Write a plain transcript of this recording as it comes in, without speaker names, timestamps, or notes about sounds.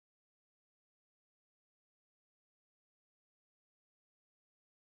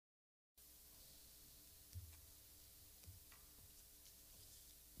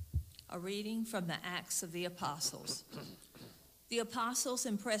A reading from the Acts of the Apostles. The apostles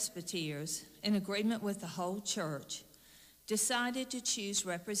and presbyters, in agreement with the whole church, decided to choose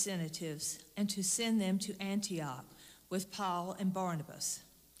representatives and to send them to Antioch with Paul and Barnabas.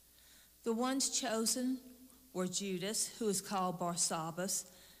 The ones chosen were Judas, who is called Barsabbas,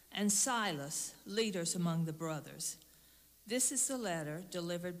 and Silas, leaders among the brothers. This is the letter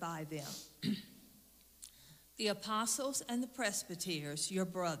delivered by them. The apostles and the presbyters, your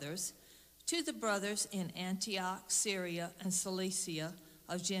brothers, to the brothers in Antioch, Syria, and Cilicia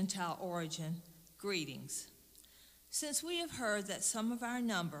of Gentile origin, greetings. Since we have heard that some of our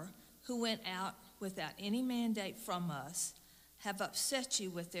number who went out without any mandate from us have upset you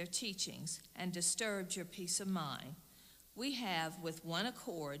with their teachings and disturbed your peace of mind, we have with one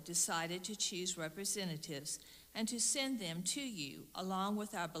accord decided to choose representatives and to send them to you along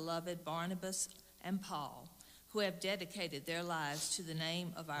with our beloved Barnabas and Paul, who have dedicated their lives to the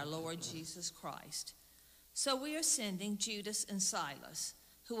name of our Lord Jesus Christ. So we are sending Judas and Silas,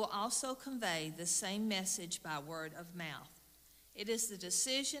 who will also convey the same message by word of mouth. It is the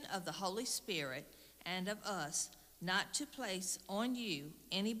decision of the Holy Spirit and of us not to place on you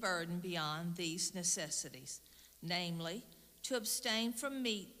any burden beyond these necessities, namely, to abstain from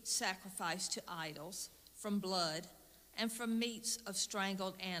meat sacrificed to idols, from blood, and from meats of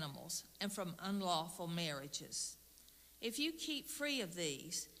strangled animals, and from unlawful marriages. If you keep free of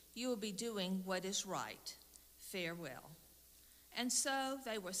these, you will be doing what is right. Farewell. And so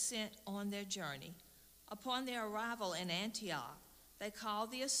they were sent on their journey. Upon their arrival in Antioch, they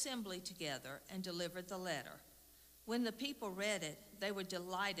called the assembly together and delivered the letter. When the people read it, they were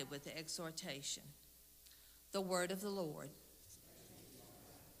delighted with the exhortation. The word of the Lord.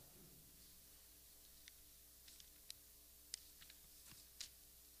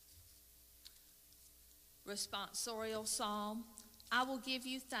 Responsorial Psalm. I will give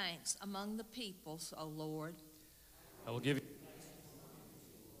you thanks among the peoples, O Lord. I will give you.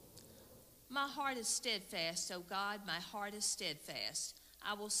 My heart is steadfast, O God, my heart is steadfast.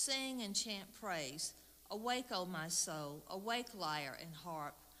 I will sing and chant praise. Awake, O my soul, awake, lyre and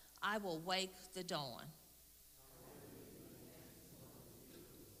harp. I will wake the dawn.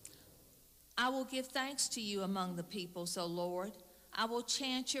 I will give thanks to you among the peoples, O Lord. I will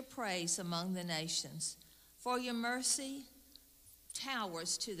chant your praise among the nations. For your mercy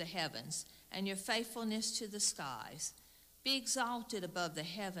towers to the heavens, and your faithfulness to the skies. Be exalted above the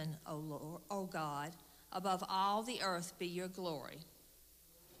heaven, O Lord, O God. Above all the earth be your glory.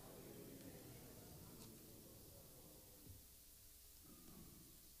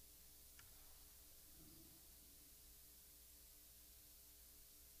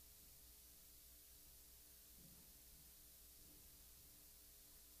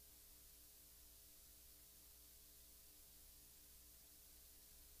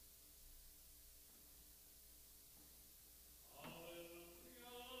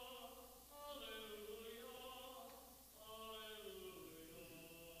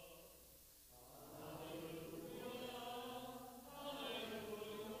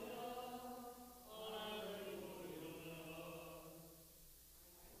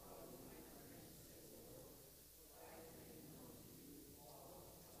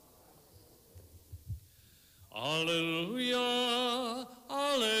 Alleluia,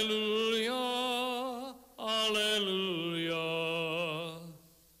 alleluia, alleluia.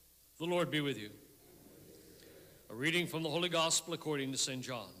 The Lord be with you. A reading from the Holy Gospel according to St.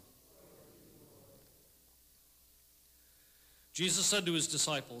 John. Jesus said to his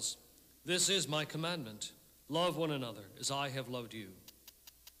disciples, "This is my commandment, love one another as I have loved you.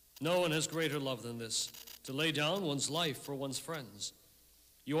 No one has greater love than this, to lay down one's life for one's friends.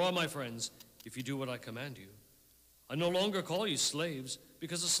 You are my friends if you do what I command you. I no longer call you slaves,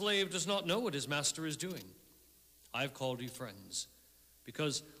 because a slave does not know what his master is doing. I have called you friends,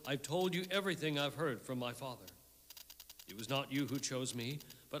 because I've told you everything I've heard from my Father. It was not you who chose me,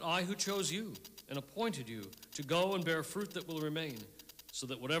 but I who chose you and appointed you to go and bear fruit that will remain, so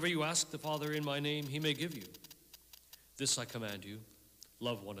that whatever you ask the Father in my name, he may give you. This I command you,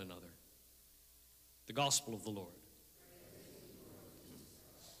 love one another." The Gospel of the Lord.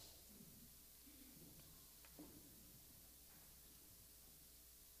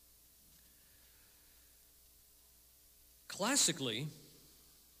 Classically,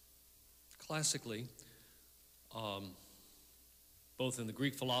 both in the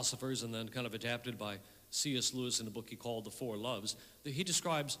Greek philosophers and then kind of adapted by C.S. Lewis in a book he called The Four Loves, he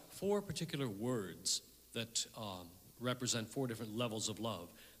describes four particular words that represent four different levels of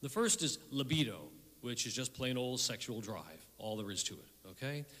love. The first is libido, which is just plain old sexual drive, all there is to it,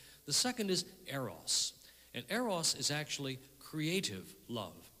 okay? The second is eros, and eros is actually creative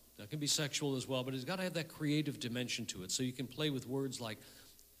love. That can be sexual as well, but it's got to have that creative dimension to it. So you can play with words like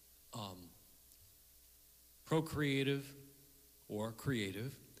procreative or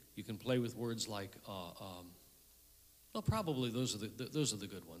creative. You can play with words like, well, probably those are the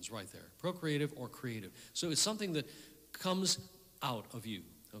good ones right there. Procreative or creative. So it's something that comes out of you,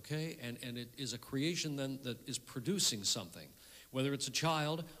 okay? And it is a creation then that is producing something. Whether it's a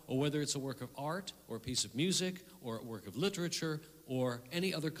child, or whether it's a work of art, or a piece of music, or a work of literature, or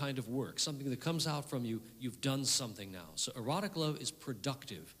any other kind of work, something that comes out from you, you've done something now. So erotic love is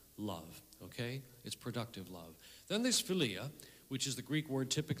productive love, okay? It's productive love. Then there's philia, which is the Greek word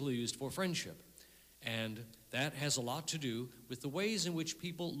typically used for friendship. And that has a lot to do with the ways in which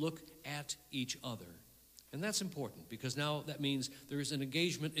people look at each other. And that's important, because now that means there is an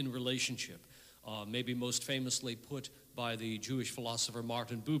engagement in relationship. Maybe most famously put by the Jewish philosopher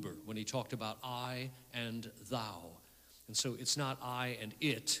Martin Buber when he talked about I and thou. And so it's not I and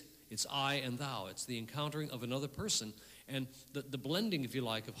it, it's I and thou. It's the encountering of another person and the blending, if you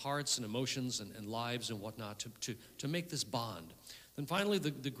like, of hearts and emotions and lives and whatnot to make this bond. Then finally,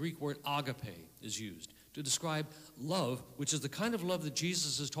 the Greek word agape is used to describe love, which is the kind of love that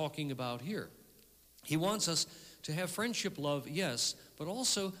Jesus is talking about here. He wants us to have friendship love, yes, but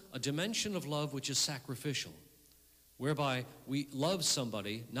also a dimension of love which is sacrificial, whereby we love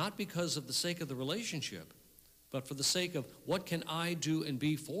somebody not because of the sake of the relationship, but for the sake of what can I do and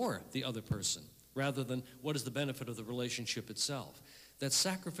be for the other person, rather than what is the benefit of the relationship itself. That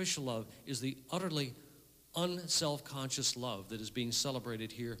sacrificial love is the utterly unself-conscious love that is being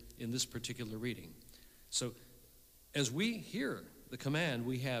celebrated here in this particular reading. So as we hear the command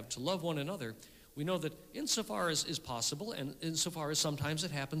we have to love one another, we know that insofar as is possible, and insofar as sometimes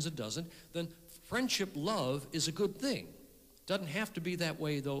it happens it doesn't, then friendship love is a good thing. Doesn't have to be that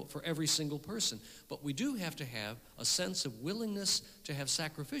way, though, for every single person. But we do have to have a sense of willingness to have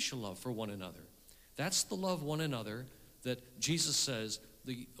sacrificial love for one another. That's the love one another that Jesus says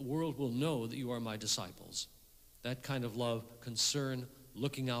the world will know that you are my disciples. That kind of love, concern,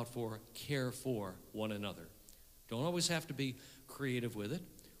 looking out for, care for one another. Don't always have to be creative with it.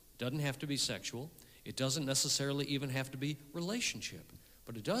 Doesn't have to be sexual. It doesn't necessarily even have to be relationship.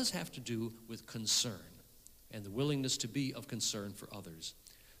 But it does have to do with concern and the willingness to be of concern for others.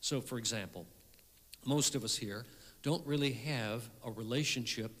 So, for example, most of us here don't really have a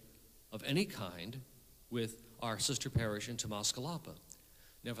relationship of any kind with our sister parish in Temascalapa.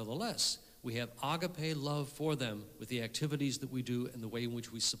 Nevertheless, we have agape love for them with the activities that we do and the way in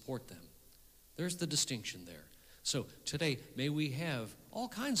which we support them. There's the distinction there. So today, may we have all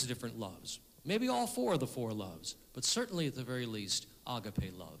kinds of different loves, maybe all four of the four loves, but certainly at the very least,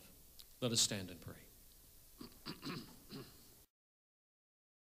 agape love. Let us stand and pray.